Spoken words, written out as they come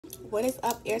What is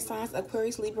up, air signs,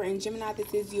 Aquarius, Libra, and Gemini?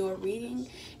 This is your reading.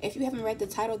 If you haven't read the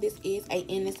title, this is a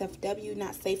NSFW,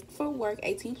 not safe for work,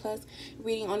 18 plus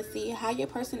reading on to see how your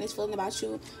person is feeling about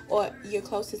you or your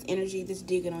closest energy that's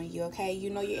digging on you, okay?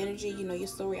 You know your energy, you know your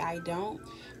story. I don't.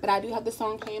 But I do have the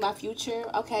song playing by Future,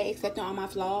 okay, accepting all my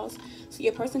flaws. So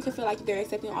your person could feel like they're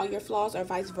accepting all your flaws or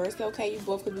vice versa, okay? You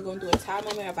both could be going through a time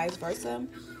moment or vice versa.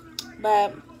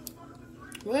 But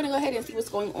we're going to go ahead and see what's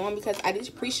going on because I did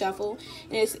pre-shuffle.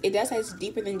 And it does have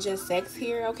deeper than just sex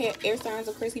here. Okay, air signs,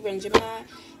 Aquarius, Libra, and Gemini.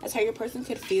 That's how your person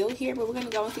could feel here. But we're going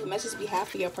to go and see what messages we have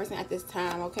for your person at this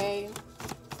time, okay?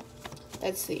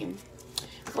 Let's see.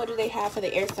 What do they have for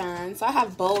the air signs? So I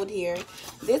have bold here.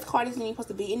 This card isn't even supposed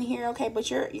to be in here, okay? But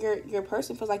your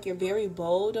person feels like you're very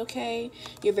bold, okay?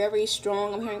 You're very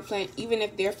strong. I'm hearing even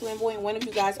if they're flamboyant, one of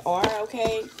you guys are,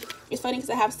 okay? It's funny because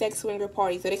I have sex swinger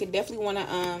parties, so they could definitely want to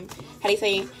how do you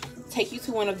say, take you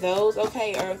to one of those,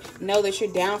 okay? Or know that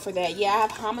you're down for that. Yeah, I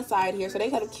have homicide here, so they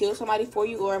could have killed somebody for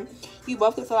you, or you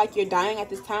both could feel like you're dying at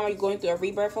this time, or you're going through a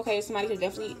rebirth, okay? Somebody could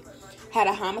definitely had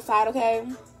a homicide, okay?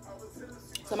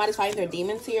 Somebody's fighting their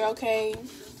demons here, okay?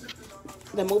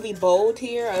 The movie Bold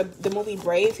here, or the movie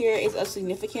Brave here is of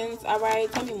significance, all right?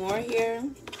 Tell me more here.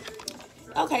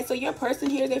 Okay, so your person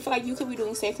here, they feel like you could be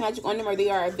doing sex magic on them, or they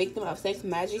are a victim of sex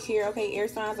magic here, okay? Air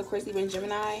signs, Aquarius, Libra, and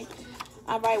Gemini.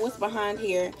 All right, what's behind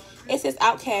here? It says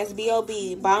outcast,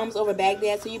 B.O.B., bombs over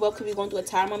Baghdad. So you both could be going through a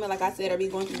time moment, like I said, or be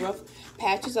going through rough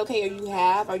patches, okay? Or you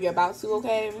have, or you're about to,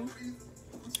 okay?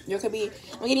 There could be,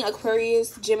 I'm getting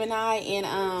Aquarius, Gemini,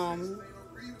 and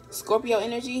Scorpio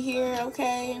energy here,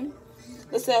 okay?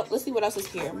 Let's see what else is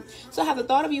here. So I have the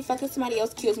thought of you fucking somebody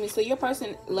else kills me. So your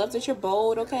person loves that you're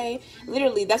bold, okay?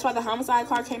 Literally, that's why the homicide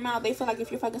card came out. They feel like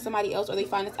if you're fucking somebody else or they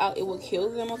find this out, it will kill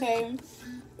them, okay?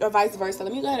 Or vice versa.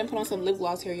 Let me go ahead and put on some lip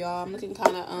gloss here, y'all. I'm looking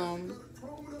kind of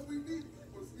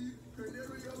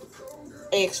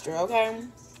extra, okay?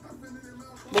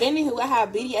 But anywho, I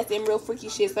have BDSM, real freaky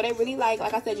shit. So they really like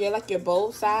I said, you're like your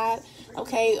bold side,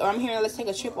 okay? Or I'm hearing let's take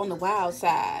a trip on the wild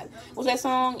side. What's that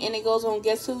song? And it goes on,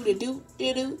 guess who? The do,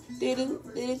 do, do, do, do,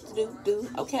 do, do, do.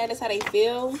 Okay, that's how they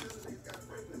feel.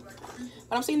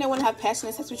 But I'm seeing they want to have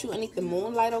passionate sex with you underneath the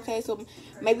moonlight, okay? So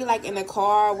maybe like in the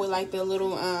car with like the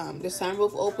little, the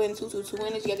sunroof open, 222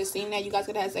 energy. You just seen that. You guys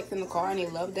could have sex in the car and they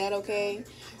love that, okay?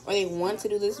 Or they want to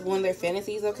do this, one of their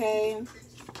fantasies, okay?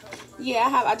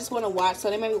 Yeah, I just want to watch. So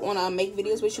they maybe want to make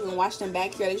videos with you and watch them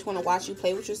back here. They just want to watch you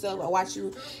play with yourself or watch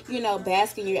you, you know,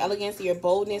 bask in your elegance and your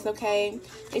boldness, okay?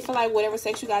 They feel like whatever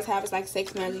sex you guys have is like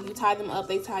sex magic. You tie them up,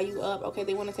 they tie you up, okay?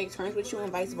 They want to take turns with you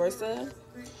and vice versa.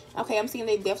 Okay, I'm seeing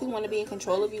they definitely want to be in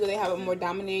control of you. They have a more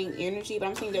dominating energy, but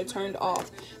I'm seeing they're turned off.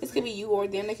 This could be you or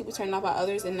them. They could be turned off by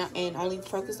others and only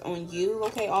focused on you,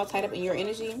 okay? All tied up in your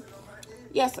energy.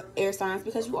 Yes, air signs,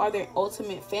 because you are their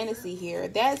ultimate fantasy here.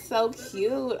 That's so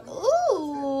cute.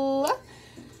 Ooh.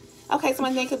 Okay,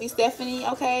 somebody's name could be Stephanie,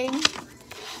 okay?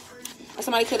 Or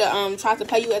somebody could have tried to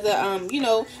play you as a, you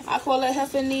know, I call her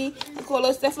Stephanie, I call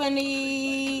her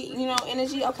Stephanie, you know,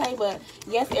 energy, okay? But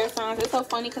yes, air signs, it's so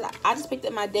funny because I just picked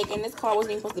up my deck and this card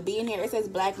wasn't even supposed to be in here. It says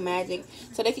black magic.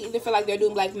 So they can either feel like they're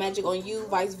doing black magic on you,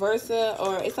 vice versa,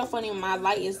 or it's so funny when my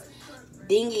light is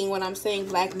dinging when I'm saying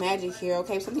black magic here,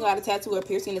 okay? Something about a tattoo or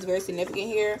piercing is very significant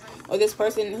here, or this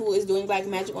person who is doing black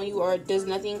magic on you or does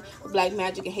nothing but black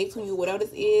magic and hates on you, whatever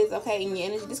this is, okay? In your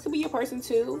energy, this could be your person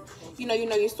too. You know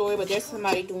your story, but there's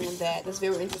somebody doing that. That's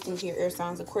very interesting here, air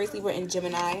signs, Aquarius, Libra, and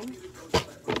Gemini.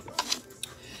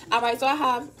 All right, so I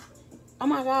have, oh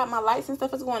my god, my lights and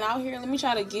stuff is going out here. Let me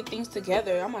try to get things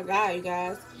together. Oh my god, you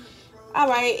guys. All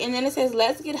right, and then it says,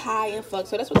 let's get high and fuck.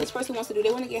 So that's what this person wants to do.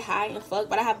 They want to get high and fuck,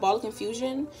 but I have ball of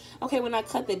confusion. Okay, when I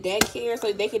cut the deck here,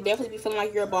 so they could definitely be feeling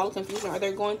like you're a ball of confusion, or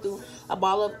they're going through a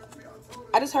ball of,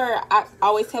 I just heard, I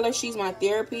always tell her she's my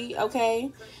therapy, okay?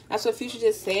 That's what Future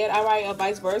just said, all right, or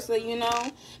vice versa, you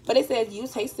know? But it says you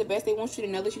taste the best. They want you to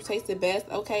know that you taste the best,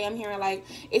 okay? I'm hearing like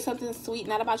it's something sweet,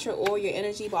 not about your aura, your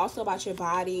energy, but also about your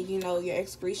body, you know, your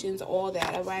excretions, all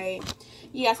that, all right?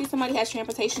 Yeah, I see somebody has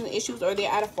transportation issues or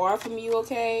they're out of far from you,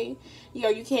 okay? Yeah,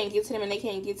 or you can't get to them and they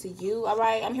can't get to you, all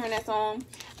right? I'm hearing that song.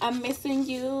 I'm missing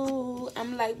you.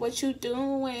 I'm like, what you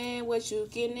doing? What you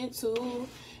getting into?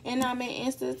 And I'm an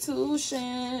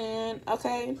institution,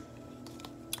 okay?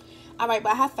 All right,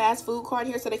 but I have fast food card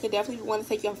here, so they could definitely want to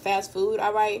take you on fast food,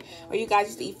 all right? Or you guys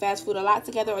used to eat fast food a lot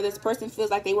together, or this person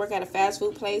feels like they work at a fast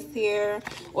food place here.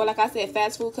 Or like I said,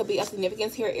 fast food could be of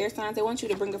significance here, air signs. They want you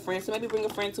to bring a friend, so maybe bring a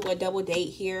friend to a double date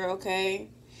here, okay?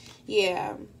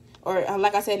 Yeah. or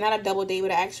like I said, not a double date,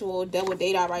 but an actual double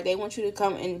date. All right, they want you to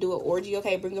come and do an orgy.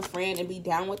 Okay, bring a friend and be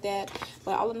down with that.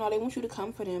 But all in all, they want you to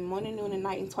come for them morning, noon, and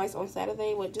night, and twice on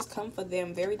Saturday. But just come for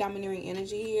them. Very domineering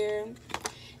energy here.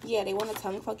 Yeah, they want to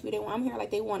tongue fuck you. I'm hearing like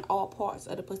they want all parts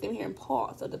of the pussy. I'm hearing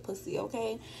parts of the pussy,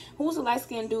 okay? Who's the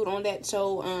light-skinned dude on that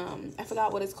show? I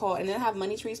forgot what it's called. And then I have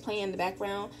Money Trees playing in the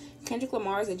background. Kendrick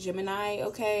Lamar is a Gemini,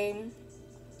 okay?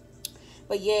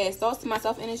 But yeah, it's thoughts to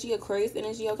myself energy, Aquarius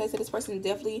energy, okay? So this person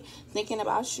definitely thinking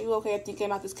about you, okay? Thinking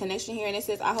about this connection here. And it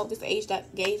says, I hope this age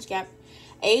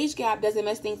gap doesn't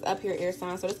mess things up here, air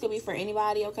sign. So this could be for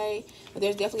anybody, okay? But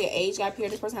there's definitely an age gap here.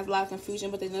 This person has a lot of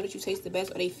confusion, but they know that you taste the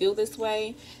best, or they feel this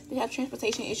way. They have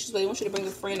transportation issues, but they want you to bring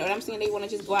a friend. Or I'm saying they want to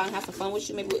just go out and have some fun with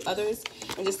you, maybe with others,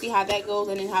 and just see how that goes,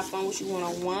 and then have fun with you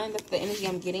one-on-one. That's the energy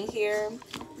I'm getting here.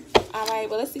 All right,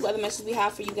 well, let's see what other messages we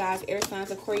have for you guys, air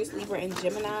signs, Aquarius, Libra, and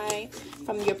Gemini,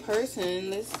 from your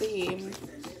person. Let's see.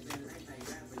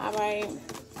 All right.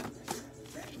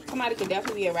 Somebody could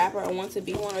definitely be a rapper or want to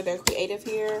be one, or they're creative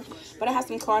here. But I have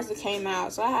some cards that came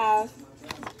out. So I have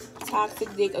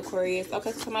toxic dick, Aquarius.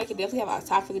 Okay, so somebody could definitely have a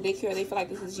toxic dick here. They feel like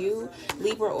this is you,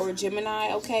 Libra or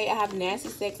Gemini. Okay, I have nasty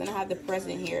sex, and I have the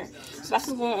present here. So that's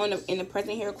what's going on in the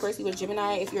present here, Aquarius, with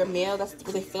Gemini. If you're a male, that's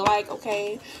what they feel like,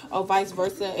 okay? Or vice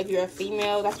versa. If you're a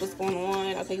female, that's what's going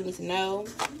on. Okay, you need to know.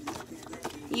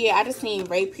 Yeah, I just seen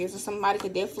rape here. So somebody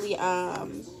could definitely,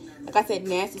 like I said,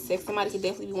 nasty sex. Somebody could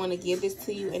definitely want to give this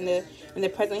to you in the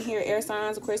present here, air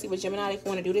signs, Aquarius, with Gemini. They can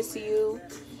want to do this to you.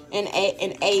 And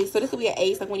ace. So this could be an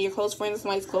ace, like one of your close friends,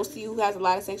 somebody's close to you who has a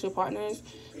lot of sexual partners.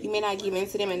 You may not give in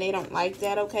to them, and they don't like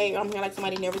that, okay? Or I'm hearing like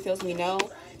somebody never tells me no.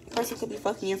 The person could be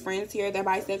fucking your friends here. They're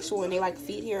bisexual, and they like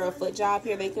feet here or a foot job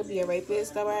here. They could be a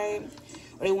rapist, all right?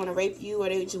 Or they want to rape you, or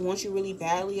they just want you really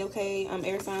badly, okay?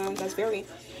 Air signs. That's very...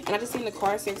 And I just seen the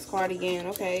card 6 card again,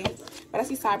 okay? But I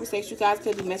see cyber sex. You guys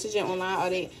could be messaging online, or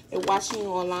they're watching you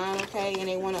online, okay? And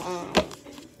they want to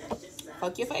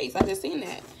fuck your face. I just seen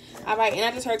that. All right, and I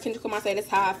just heard Kendrick Lamar say, that's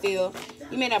how I feel.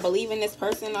 You may not believe in this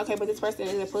person, okay, but this person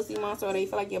is a pussy monster, or they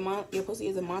feel like your pussy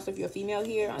is a monster if you're a female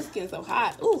here. I'm just getting so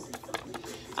hot. Ooh.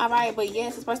 All right, but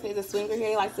yes, this person is a swinger here.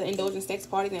 They like to indulge in sex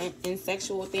parties and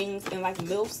sexual things, and like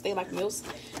MILFs. They like MILFs.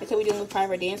 They could be dealing with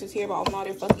private dancers here, but all in all,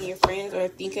 they're fucking your friends, or they're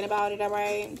thinking about it, all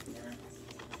right?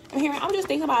 I'm just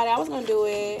thinking about it. I was going to do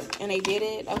it, and they did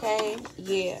it, okay?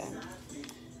 Yeah.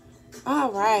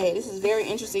 All right, this is very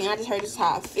interesting. I just heard this is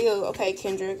how I feel. Okay,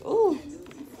 Kendrick. Ooh.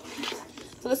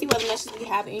 So let's see what messages we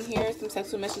have in here. Some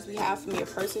sexual messages we have from your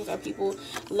persons or people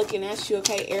looking at you.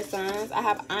 Okay, air signs. I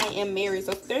have I am married.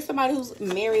 So if there's somebody who's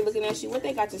married looking at you, what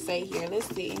they got to say here? Let's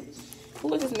see.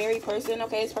 Who is this married person?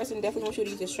 Okay, this person definitely wants you to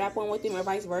use a strap-on with them, or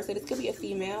vice versa. This could be a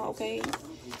female, okay?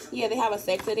 Yeah, they have a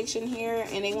sex addiction here,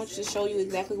 and they want you to show you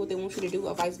exactly what they want you to do,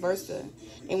 or vice versa.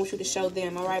 They want you to show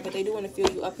them, all right? But they do want to feel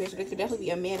you up here, so there could definitely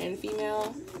be a man and a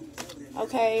female,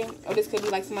 okay? Or this could be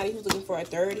like somebody who's looking for a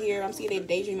third here. I'm seeing they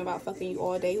daydream about fucking you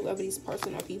all day, whoever these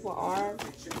person or people are.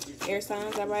 Air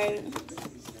signs, all right?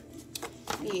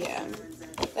 Yeah.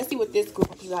 Let's see what this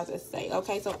group of you guys will say.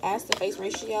 Okay, so ass to face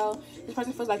ratio. This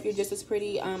person feels like you're just as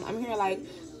pretty. I'm hearing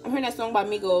that song by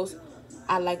Migos.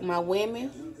 I like my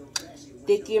women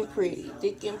thick and pretty,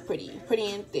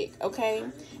 pretty and thick, okay?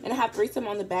 And I have threesome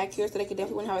on the back here, so they could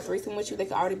definitely want to have a threesome with you. They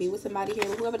could already be with somebody here.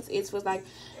 But whoever this is feels like,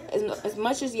 as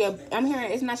much as I'm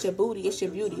hearing it's not your booty, it's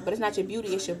your beauty. But it's not your beauty,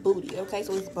 it's your booty, okay?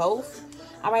 So it's both.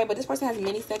 All right, but this person has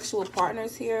many sexual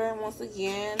partners here, once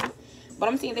again. But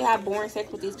I'm seeing they have boring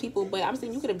sex with these people. But I'm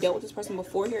saying you could have dealt with this person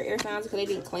before here, air signs, because they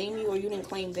didn't claim you or you didn't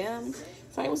claim them.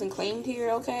 Somebody wasn't claimed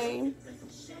here, okay?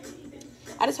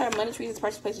 I just heard Money Trees, this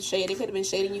person's place to shade. They could have been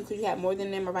shading you because you had more than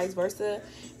them, or vice versa.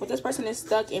 But this person is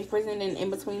stuck in prison and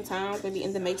in between times, maybe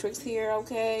in the matrix here,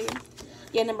 okay?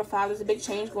 Yeah, number 5, there's a big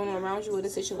change going on around you with the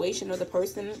situation or the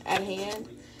person at hand.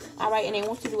 All right, and they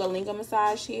want you to do a lingam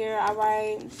massage here, all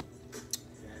right?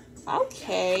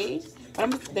 Okay.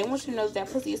 But they want you to know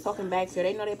that pussy is talking back here.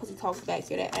 They know that pussy talks back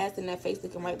here. That ass and that face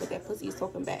looking right, but that pussy is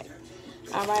talking back.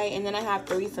 All right, and then I have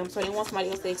threesome. So they want somebody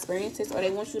else to experience this, or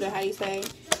they want you to, how you say,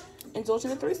 indulge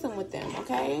in a threesome with them,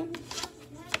 okay?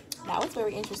 That was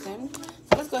very interesting.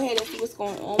 So let's go ahead and see what's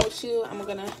going on with you. I'm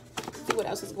going to see what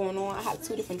else is going on. I have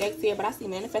 2 different decks here, but I see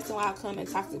manifesting while I come and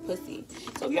toxic pussy.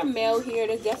 So if you're male here,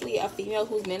 there's definitely a female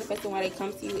who's manifesting while they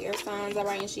come to you, air signs, all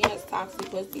right? And she has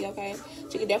toxic pussy, okay?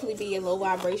 She could definitely be a low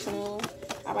vibrational,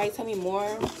 all right? Tell me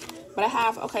more. But I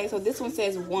have, okay, so this one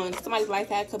says 1. Somebody's life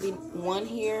hat could be 1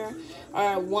 here,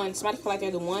 or 1. Somebody feel like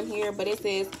they're the one here, but it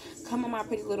says, come on my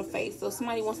pretty little face. So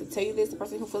somebody wants to tell you this, the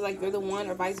person who feels like you're the one,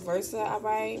 or vice versa, all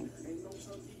right?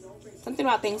 Something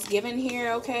about Thanksgiving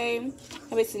here, okay?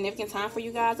 Have a significant time for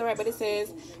you guys, all right? But it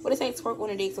says, what it say, twerk on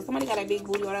a dick. So somebody got a big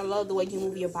booty, or I love the way you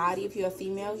move your body if you're a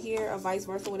female here, or vice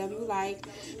versa, whatever you like.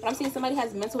 But I'm seeing somebody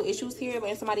has mental issues here,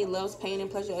 but somebody loves pain and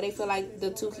pleasure, or they feel like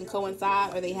the two can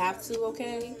coincide, or they have to,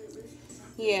 okay?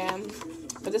 Yeah.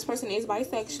 But this person is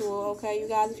bisexual, okay, you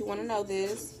guys, if you want to know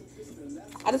this.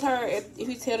 I just heard, if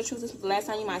you tell the truth, this is the last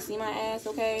time you might see my ass,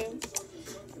 okay?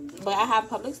 But I have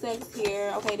public sex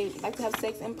here. Okay, they like to have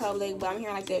sex in public, but I'm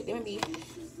hearing like that they may be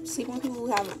sleeping with people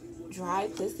who have dry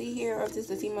pussy here, or if this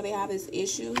is a female, they have this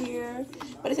issue here.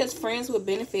 But it says friends with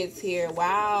benefits here.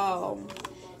 Wow.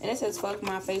 And it says fuck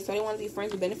my face. So they want to be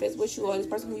friends with benefits with you, or this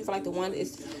person who you feel like the one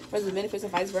is friends with benefits,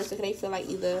 and vice versa. Because they feel like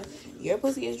either your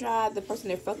pussy is dry, the person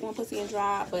they're fucking with pussy is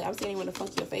dry. But I'm saying they want to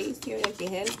fuck your face here, like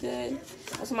your head is good,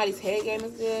 or somebody's head game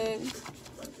is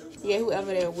good. Yeah,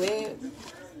 whoever they're with.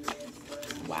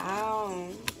 Wow.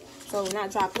 So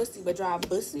not dry pussy, but dry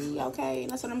bussy. Okay,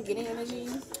 that's what I'm getting, energy.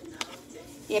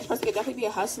 Yeah, this person could definitely be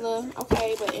a hustler.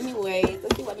 Okay, but anyway,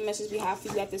 let's see what the message we have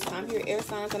for you at this time here, air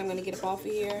signs, and I'm gonna get up off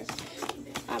of here.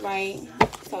 All right.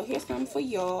 So here's something for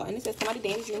y'all, and it says somebody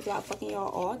dangerous you into out fucking y'all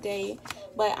all day.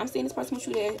 But I'm seeing this person wants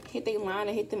you to hit their line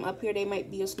and hit them up here. They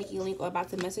might be a sneaky link or about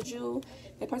to message you.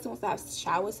 That person wants to have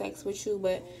shower sex with you,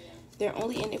 but they're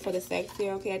only in it for the sex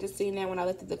here. Okay, I just seen that when I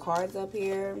lifted the cards up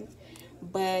here.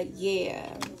 But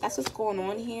yeah, that's what's going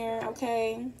on here,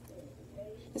 okay?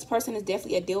 This person is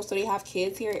definitely a deal, so they have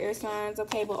kids here, air signs,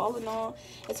 okay? But all in all,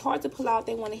 it's hard to pull out.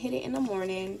 They want to hit it in the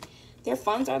morning. Their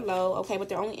funds are low, okay? But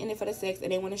they're only in it for the sex,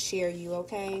 and they want to share you,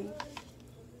 okay?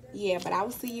 Yeah, but I will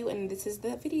see you, and this is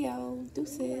the video.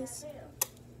 Deuces.